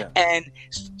 Yeah. And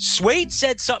Suede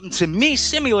said something to me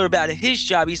similar about his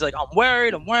job. He's like, I'm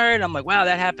worried. I'm like, wow,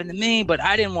 that happened to me, but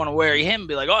I didn't want to worry him and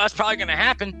be like, oh, that's probably going to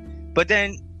happen. But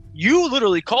then you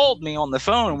literally called me on the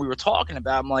phone and we were talking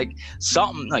about, I'm like,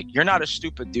 something like, you're not a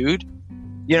stupid dude,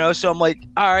 so I'm like,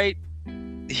 all right,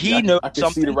 he knows I can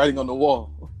something. see the writing on the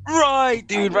wall. Right,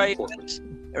 dude, right.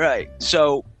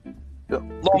 So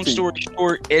long story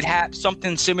short,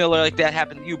 something similar like that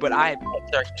happened to you, but I had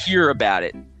to hear about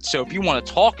it. So if you want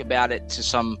to talk about it to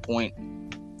some point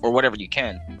or whatever you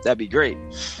can, that'd be great.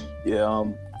 Yeah.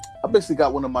 I basically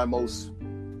got one of my most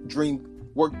dream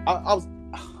work. I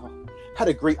had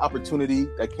a great opportunity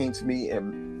that came to me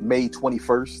in May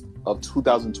 21st of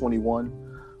 2021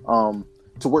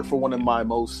 to work for one of my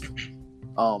most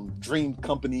dream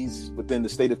companies within the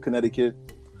state of Connecticut.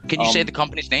 Can you say the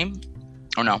company's name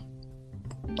or no?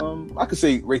 I could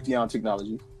say Raytheon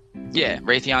Technology. Yeah,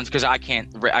 Raytheon's, because I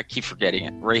keep forgetting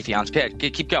it. Raytheon's.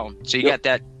 Keep going. So you got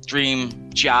that dream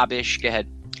job-ish. Go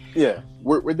ahead. Yeah,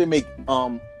 where they make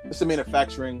it's a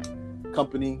manufacturing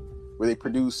company where they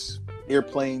produce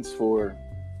airplanes for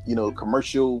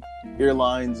commercial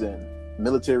airlines and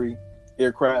military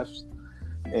aircrafts,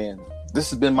 and this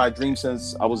has been my dream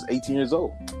since I was 18 years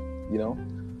old.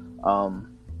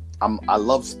 I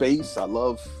love space, I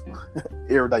love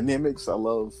aerodynamics, I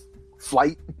love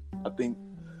flight. I think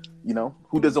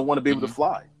who doesn't want to be able to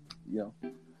fly,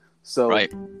 so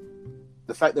right.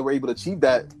 The fact that we're able to achieve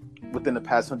that within the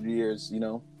past 100 years,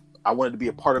 I wanted to be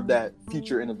a part of that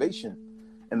future innovation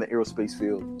in the aerospace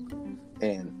field.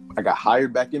 And I got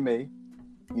hired back in May.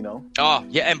 You know. Oh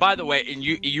yeah, and by the way, and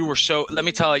you were so. Let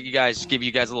me tell you guys, give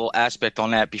you guys a little aspect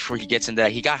on that before he gets into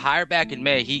that. He got hired back in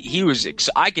May. He was.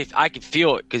 I could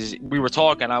feel it because we were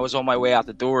talking. I was on my way out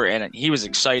the door, and he was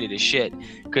excited as shit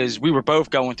because we were both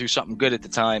going through something good at the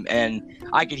time, and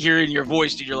I could hear it in your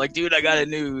voice, dude. You're like, dude, I got a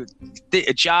new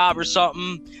job or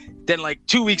something. Then like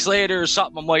 2 weeks later or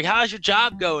something, I'm like, how's your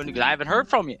job going? Because I haven't heard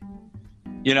from you.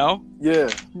 You know? Yeah.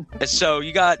 And so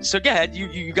go ahead.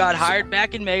 You got hired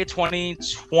back in May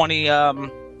 2020,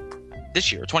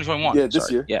 this year, 2021. Yeah,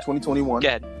 this year, 2021. Go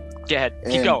ahead.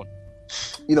 And, keep going.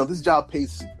 You know, this job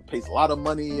pays a lot of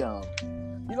money. You know,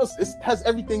 it has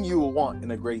everything you will want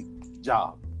in a great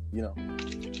job. You know,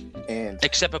 and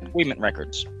except employment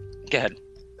records. Go ahead.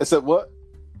 Except what?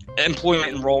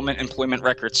 Employment enrollment, employment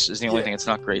records is the only thing that's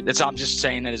not great. I'm just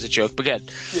saying that as a joke. But go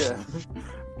ahead. Yeah.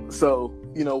 So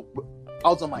you know, I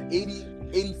was on my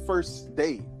 81st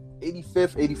day,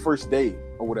 81st day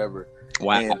or whatever.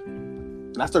 Wow.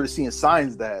 And I started seeing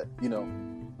signs that, you know,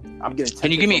 I'm getting.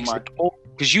 Can you give me an example?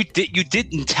 Because you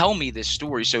didn't tell me this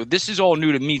story, so this is all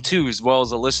new to me too, as well as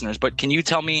the listeners. But can you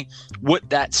tell me what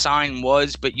that sign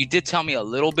was? But you did tell me a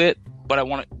little bit, but I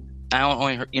don't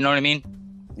only hear, you know what I mean?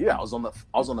 Yeah, I was on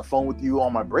the phone with you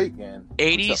on my break, and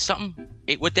 80 something.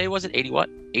 What day was it? 80 what?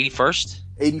 81st.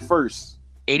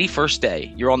 81st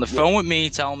day. You're on the phone with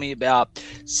me telling me about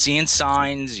seeing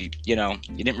signs. You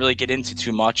didn't really get into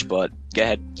too much, but go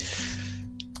ahead.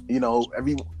 You know,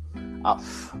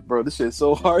 bro, this shit is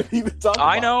so hard to even talk about.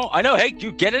 I know. Hey,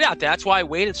 you get it out. That's why I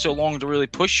waited so long to really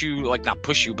push you, like not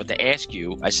push you, but to ask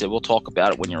you. I said, we'll talk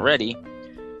about it when you're ready.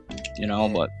 You know,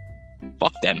 but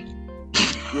fuck them.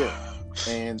 Yeah.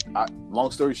 And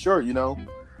long story short, you know,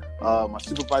 my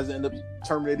supervisor ended up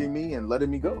terminating me and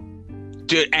letting me go.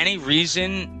 Dude, any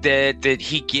reason that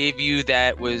he gave you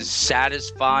that was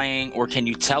satisfying, or can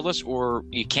you tell us, or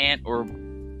you can't, or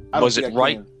was it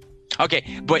right?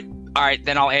 Okay, but all right,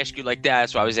 then I'll ask you like that.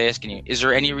 That's why I was asking you. Is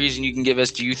there any reason you can give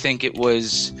us? Do you think it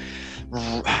was?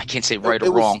 I can't say right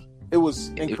or wrong. It was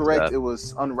incorrect. It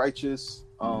was unrighteous.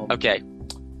 Okay.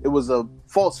 It was a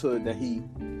falsehood that he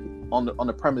on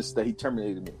the premise that he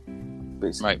terminated me,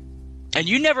 basically. Right. And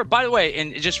you never, by the way,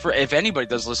 and just for if anybody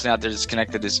does listen out there that's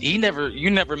connected to this, you never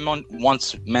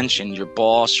once mentioned your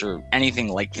boss or anything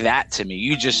like that to me.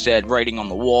 You just said writing on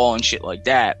the wall and shit like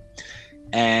that.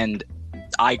 And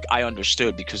I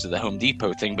understood because of the Home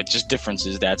Depot thing, but just difference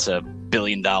is that's a $1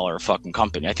 billion fucking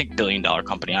company. I think $1 billion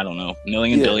company. I don't know.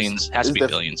 Billions. Has to be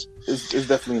billions. It's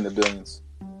definitely in the billions.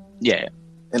 Yeah.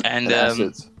 And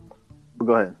assets. But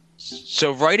go ahead.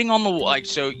 So writing on the wall, like,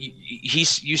 so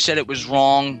you said it was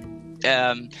wrong.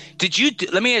 Did you?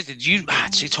 Let me ask. Did you?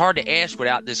 It's hard to ask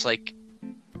without this. Like,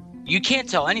 you can't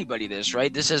tell anybody this,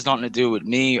 right? This has nothing to do with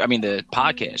me. I mean, the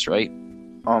podcast, right?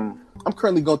 I'm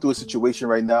currently going through a situation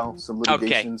right now. Some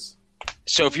litigations. Okay.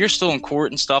 So if you're still in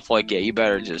court and stuff, like, yeah, you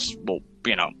better just, well,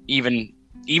 you know, even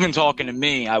talking to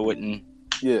me, I wouldn't.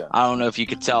 Yeah. I don't know if you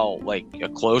could tell, like, a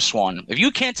close one. If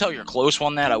you can't tell your close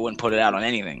one that, I wouldn't put it out on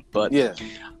anything. But yeah,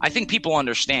 I think people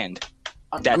understand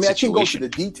that I mean, situation. I can't go through the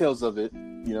details of it,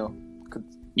 you know.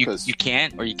 You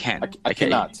can't, or you can? I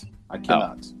cannot. I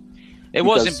cannot. Oh. It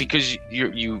wasn't because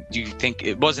you think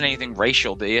it wasn't anything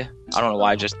racial, do you? I don't know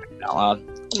why I just said it out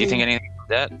loud. Do you think anything like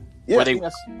that? Yeah, I think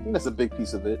that's a big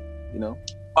piece of it, you know.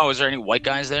 Oh, is there any white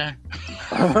guys there?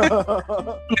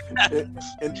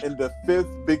 in the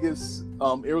 5th biggest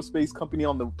aerospace company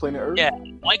on the planet Earth? Yeah,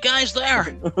 white guys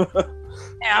there.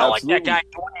 Yeah, I don't like that guy.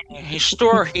 He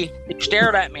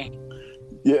stared at me.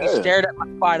 Yeah. He stared at my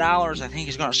 $5. I think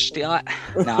he's going to steal it.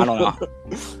 No, I don't know.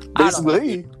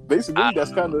 Basically,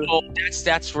 that's kind of... Well,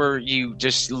 that's where you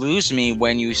just lose me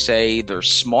when you say they're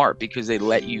smart, because they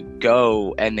let you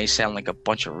go and they sound like a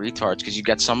bunch of retards, because you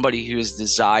got somebody who has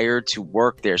desired to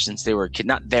work there since they were a kid,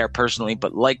 not there personally,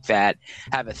 but like that,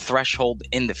 have a threshold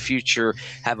in the future,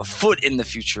 have a foot in the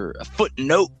future, a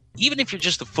footnote. Even if you're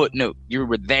just a footnote, you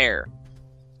were there.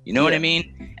 You know what I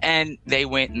mean? And they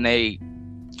went and they...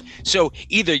 So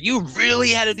either you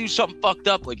really had to do something fucked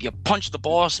up, like you punched the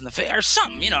boss in the face or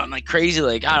something, you know, I'm like crazy,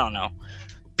 like, I don't know,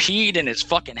 peed in his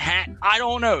fucking hat. I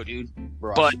don't know, dude.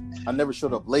 Bro, but I never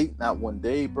showed up late, not one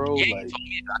day, bro. Yeah, you told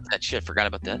me about that shit. Forgot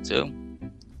about that too.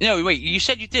 No, wait, you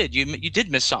said you did. You did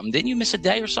miss something. Didn't you miss a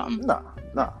day or something? Nah.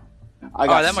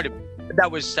 That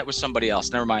was somebody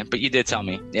else. Never mind. But you did tell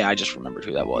me. Yeah, I just remembered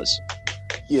who that was.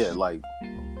 Yeah, like,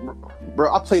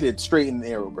 bro, I played it straight in the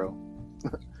arrow, bro.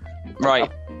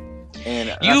 Right.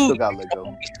 And I still got let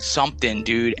go. Something,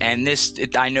 dude. And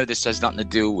I know this has nothing to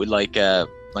do with like I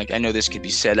know this could be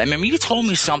said. I mean, you told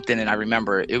me something, and I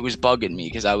remember it was bugging me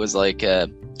because I was like,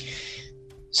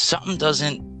 something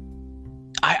doesn't.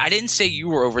 I didn't say you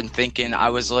were overthinking. I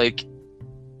was like,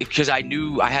 because I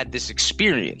knew I had this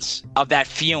experience of that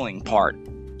feeling part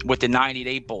with the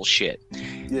 90-day bullshit.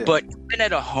 Yeah. But even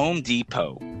at a Home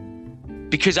Depot,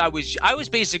 because I was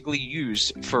basically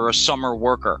used for a summer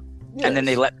worker. Yes. And then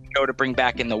they let me go to bring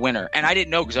back in the winter. And I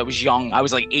didn't know because I was young. I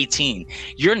was like 18.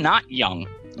 You're not young.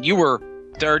 You were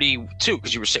 32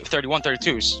 because you were 31,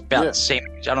 32 is about the same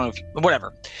age. I don't know if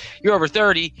whatever. You're over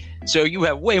 30, so you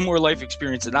have way more life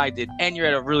experience than I did, and you're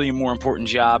at a really more important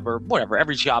job or whatever.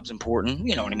 Every job's important,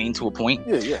 you know what I mean, to a point.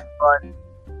 Yeah. But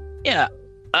yeah,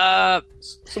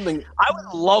 something I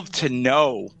would love to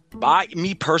know.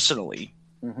 Me personally,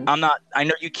 I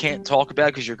know you can't talk about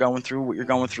it because you're going through what you're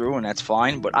going through, and that's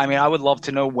fine. But I mean, I would love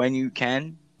to know when you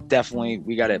can. Definitely,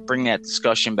 we got to bring that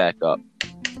discussion back up.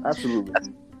 Absolutely.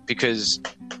 Because,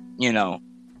 you know,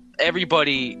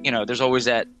 everybody, you know, there's always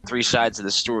that three sides of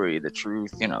the story. The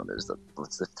truth, you know,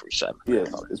 what's the three sides? Yeah,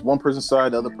 it's one person's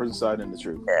side, the other person's side, and the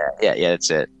truth. Yeah, that's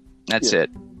it. That's it.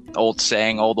 Old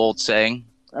saying.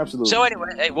 Absolutely. So anyway,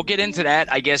 hey, we'll get into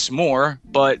that, I guess, more.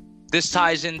 But this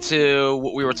ties into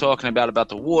what we were talking about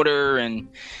the water and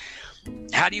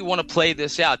how do you want to play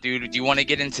this out, dude? Do you want to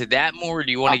get into that more, or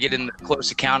do you want to get into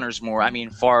Close Encounters more? I mean,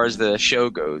 as far as the show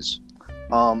goes.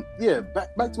 Back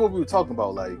to what we were talking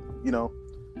about, like, you know,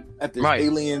 at there's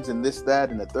aliens and this, that,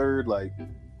 and the third, like.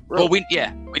 Bro. Well, we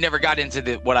never got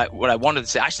into what I wanted to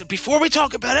say. I said before we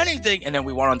talk about anything, and then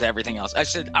we went on to everything else. I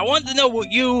said I wanted to know what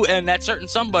you and that certain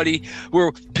somebody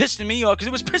were pissing me off because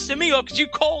it was pissing me off because you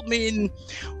called me and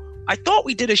I thought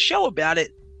we did a show about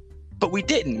it, but we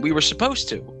didn't. We were supposed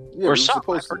to. Yeah, we were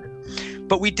supposed to.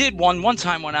 But we did one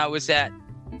time when I was at,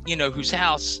 you know, whose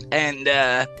house,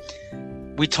 and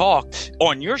we talked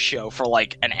on your show for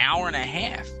like an hour and a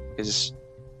half because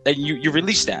then you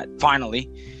released that finally.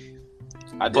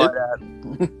 I did.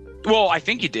 But, well, I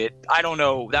think you did. I don't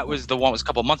know. That was the one was a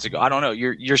couple months ago. I don't know.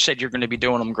 You said you're going to be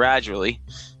doing them gradually.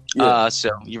 Yeah.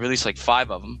 So you released like 5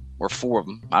 of them or 4 of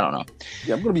them. I don't know.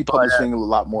 Yeah, I'm going to be publishing a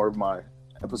lot more of my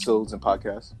episodes and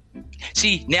podcasts.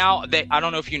 See, now I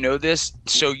don't know if you know this.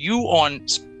 So you on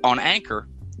Anchor,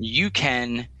 you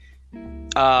can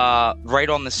write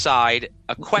on the side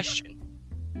a question,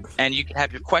 and you can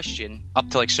have your question up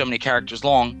to like so many characters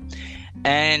long.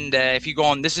 And if you go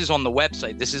on, this is on the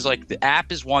website. This is like the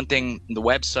app is one thing, the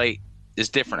website is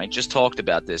different. I just talked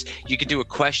about this. You could do a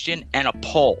question and a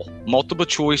poll, multiple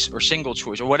choice or single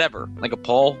choice or whatever, like a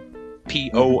poll,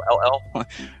 POLL,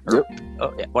 or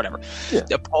whatever. Yeah.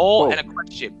 A poll and a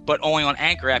question, but only on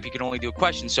Anchor app you can only do a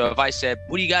question. So if I said,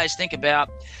 "What do you guys think about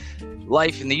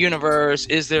life in the universe?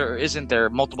 Is there or isn't there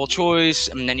multiple choice?"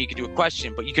 And then you can do a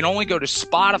question, but you can only go to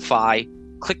Spotify.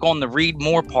 Click on the read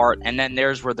more part, and then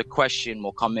there's where the question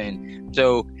will come in.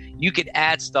 So you could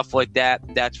add stuff like that.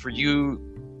 That's for you,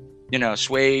 you know,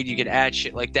 Suede. You could add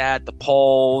shit like that, the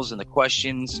polls and the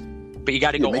questions. But you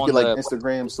got to go make on it like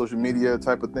Instagram, social media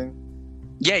type of thing.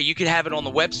 Yeah, you could have it on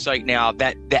the website now.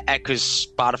 That because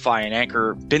Spotify and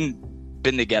Anchor been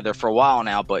together for a while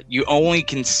now, but you only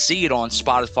can see it on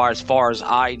Spotify as far as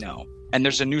I know. And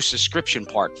there's a new subscription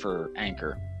part for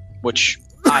Anchor, which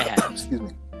I have. Excuse me.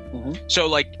 Mm-hmm. So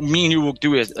like me and you will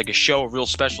do a show, a real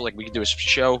special, like we could do a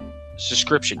show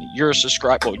subscription. You're a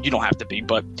subscriber. Well, you don't have to be,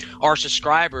 but our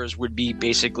subscribers would be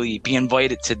basically be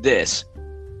invited to this,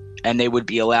 and they would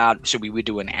be allowed. So we would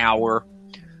do an hour.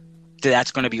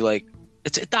 That's going to be like,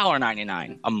 it's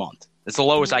 $1.99 a month. It's the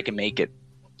lowest I can make it.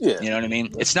 Yeah. You know what I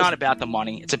mean? It's not about the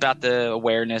money. It's about the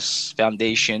awareness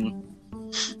foundation.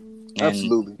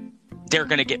 Absolutely. They're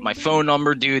going to get my phone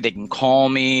number, dude. They can call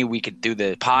me. We could do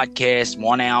the podcast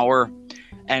 1 hour.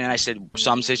 And I said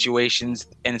some situations,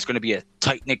 and it's going to be a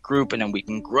tight-knit group, and then we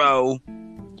can grow.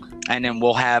 And then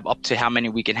we'll have up to how many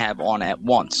we can have on at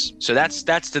once. So that's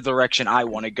the direction I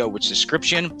want to go with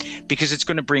subscription, because it's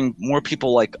going to bring more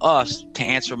people like us to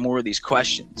answer more of these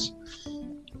questions.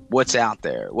 What's out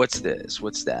there? What's this?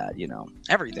 What's that? You know,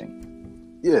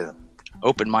 everything. Yeah.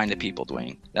 Open-minded people,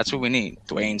 Dwayne. That's what we need.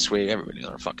 Dwayne, Sway, everybody's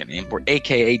our fucking name. We're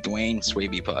AKA Dwayne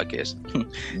Swaybe Podcast.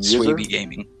 Swaybe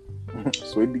Gaming.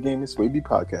 Swaybe Gaming, Swaybe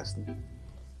Podcasting.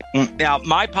 Now,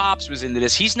 my pops was into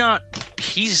this. He's not,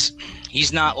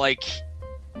 I'm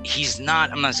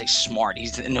not saying smart.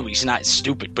 He's not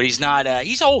stupid, but he's not,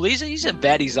 he's old. He's a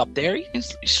vet. He's up there.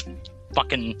 He's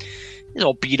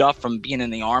all beat up from being in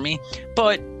the army.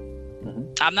 But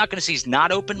I'm not going to say he's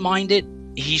not open-minded.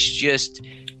 He's just...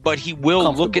 But he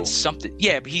will look at something.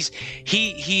 Yeah, but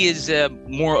he is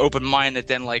more open-minded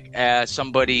than like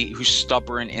somebody who's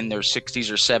stubborn in their 60s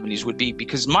or 70s would be,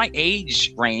 because my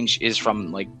age range is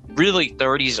from like really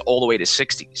 30s all the way to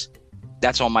 60s.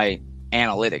 That's on my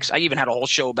analytics. I even had a whole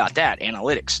show about that,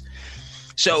 analytics.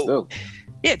 So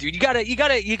Yeah, dude,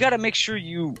 you gotta make sure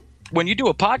when you do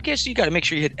a podcast, you gotta make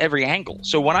sure you hit every angle.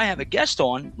 So when I have a guest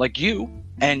on, like you,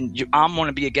 and I'm going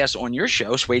to be a guest on your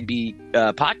show, Suede Be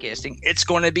Podcasting, it's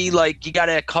going to be like you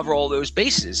gotta cover all those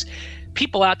bases.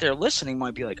 People out there listening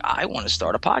might be like, I want to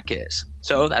start a podcast.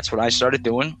 So that's what I started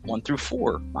doing, 1 through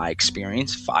 4. My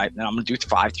experience, 5. Then I'm going to do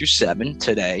 5 through 7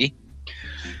 today.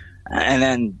 And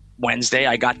then Wednesday,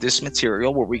 I got this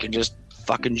material where we can just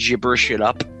fucking gibberish it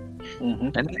up. Mm-hmm.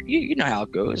 And you know how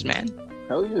it goes, man.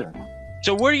 Hell yeah.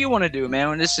 So what do you want to do, man?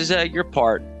 When this is your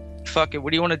part. Fuck it.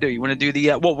 What do you want to do? You want to do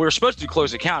the we're supposed to do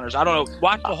close encounters. I don't know.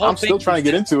 Watch the whole thing. I'm still trying to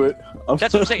get into it.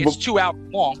 That's what I'm saying. It's 2 hours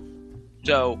long.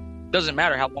 So doesn't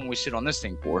matter how long we sit on this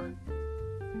thing for.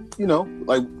 You know,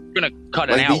 like we're gonna cut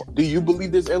an hour. Do you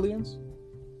believe there's aliens?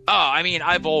 Oh, I mean, to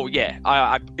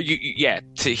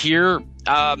hear,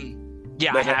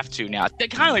 I have to now.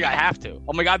 Kind of like I have to.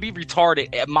 I'm like, I'd be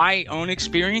retarded. At my own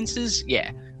experiences,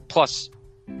 yeah. Plus,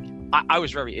 I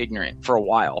was very ignorant for a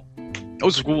while. It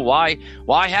was cool. Why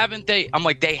haven't they? I'm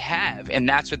like, they have, and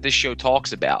that's what this show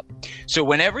talks about. So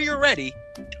whenever you're ready,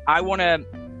 I want to.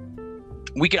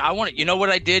 You know what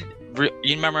I did?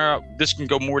 You remember, this can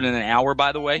go more than an hour,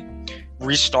 by the way.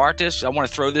 Restart this. I want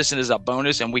to throw this in as a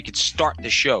bonus, and we could start the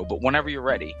show. But whenever you're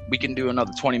ready, we can do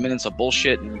another 20 minutes of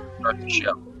bullshit and start the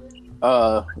show.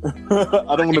 I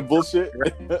don't want to bullshit.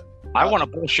 I want to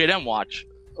bullshit and watch.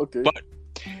 Okay. But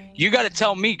you got to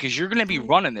tell me, because you're going to be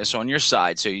running this on your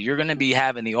side, so you're going to be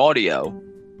having the audio.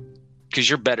 Because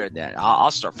you're better than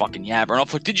I'll start fucking yabbering. I'll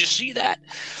put, did you see that?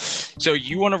 So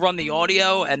you want to run the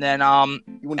audio, and then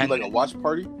you want to do like a watch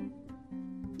party?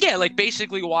 Yeah, like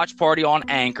basically a watch party on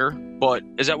Anchor. But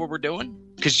is that what we're doing?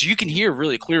 Because you can hear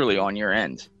really clearly on your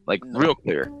end, like real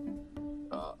clear.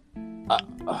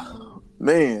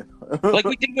 Man, like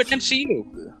we did with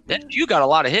MCU. You got a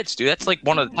lot of hits, dude. That's like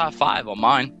one of the top 5 on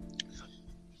mine.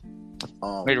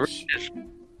 Wait, up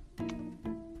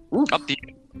to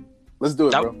you. Let's do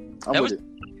it, bro. I'm with it.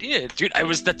 Yeah, dude. It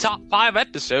was the top 5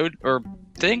 episode or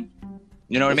thing.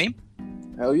 You know what I mean?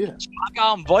 Hell yeah. So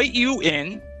I'll invite you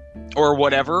in, or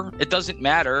whatever. It doesn't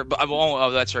matter. But I won't. Oh,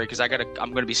 that's right. Because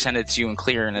I'm gonna be sending it to you and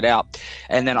clearing it out,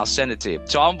 and then I'll send it to you.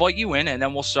 So I'll invite you in, and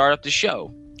then we'll start up the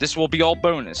show. This will be all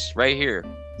bonus right here.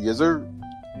 Yes, sir.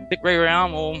 Stick right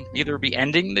around. We'll either be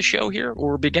ending the show here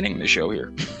or beginning the show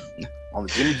here. On the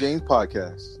Jimmy James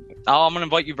podcast. I'm gonna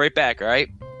invite you right back. All right.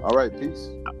 All right. Peace.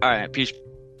 All right. Peace.